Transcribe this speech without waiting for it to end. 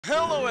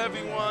Hello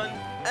everyone,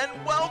 and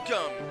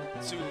welcome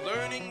to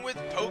Learning with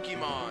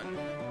Pokemon.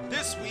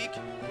 This week,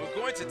 we're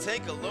going to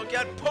take a look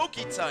at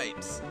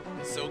Poketypes.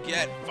 So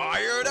get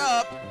fired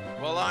up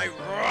while I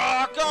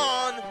rock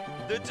on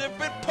the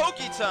different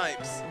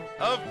Poketypes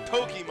of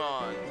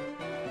Pokemon.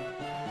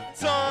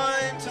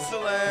 Time to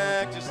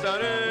select your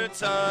starter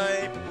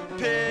type.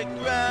 Pick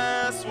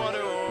grass,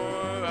 water,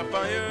 or a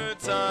fire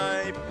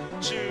type.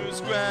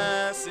 Choose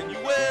grass and you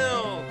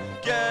will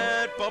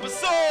get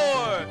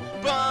Bulbasaur.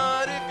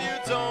 But if you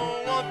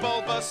don't want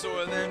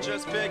Bulbasaur, then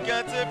just pick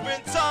a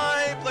different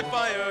type, like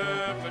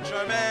fire for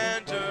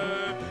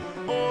Charmander.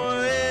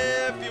 Or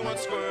if you want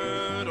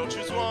Squirtle,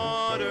 choose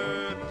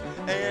water.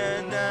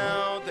 And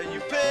now that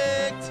you've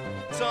picked,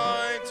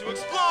 time to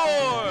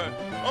explore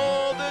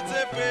all the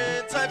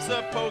different types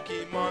of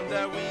Pokemon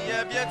that we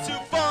have yet to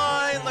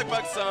find, like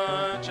bugs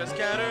such as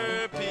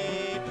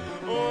Caterpie,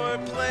 or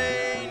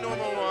plain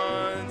normal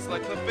ones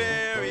like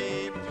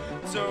Clefairy.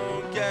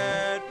 Don't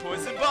get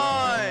poisoned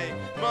by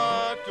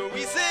Muk or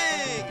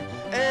Weezing.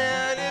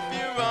 And if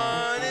you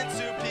run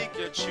into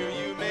Pikachu,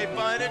 you may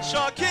find it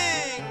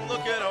shocking.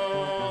 Look at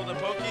all the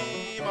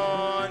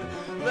Pokemon.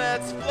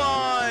 Let's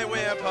fly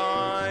way up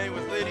high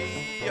with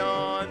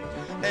Lydion.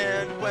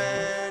 And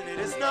when it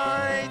is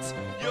night,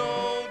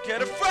 you'll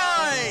get a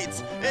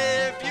fright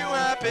if you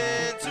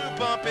happen to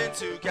bump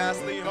into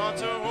Ghastly,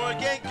 Haunter, or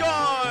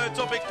Gengar.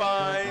 Don't pick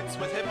fights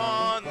with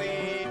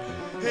Hitmonlee.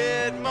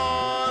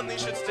 Hitmonlee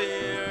should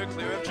steer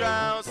clear of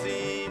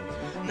Drowsy.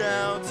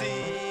 Now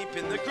deep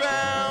in the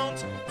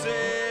ground,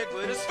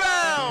 Diglett is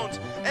found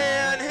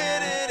and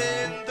hidden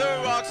in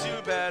the rocks.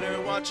 You better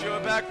watch your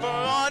back for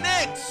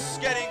Onyx.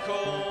 Getting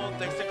cold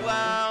thanks to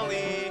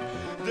Glalie.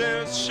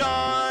 There's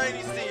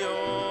shiny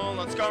steel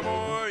on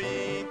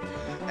Skarmory.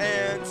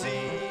 And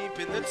deep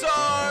in the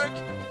dark,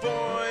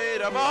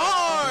 void of a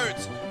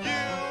heart,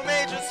 you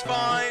may just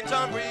find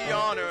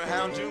Umbreon or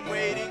Houndoom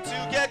waiting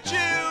to get you.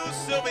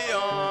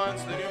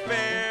 Sylveon's the new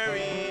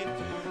fairy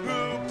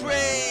who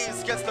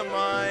prays against the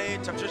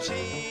might of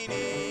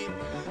Dratini.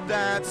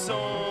 That's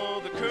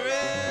all the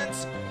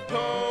current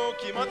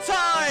Pokemon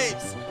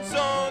types.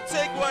 So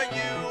take what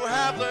you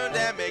have learned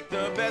and make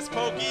the best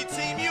Poke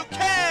team you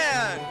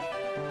can.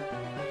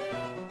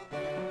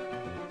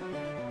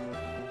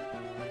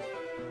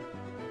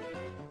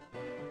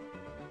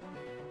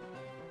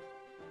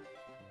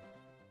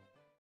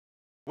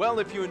 Well,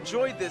 if you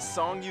enjoyed this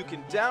song, you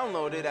can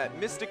download it at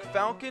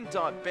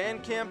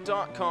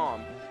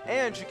mysticfalcon.bandcamp.com,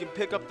 and you can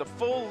pick up the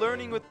full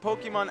Learning with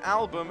Pokemon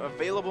album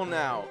available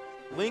now.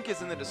 Link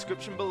is in the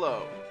description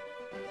below.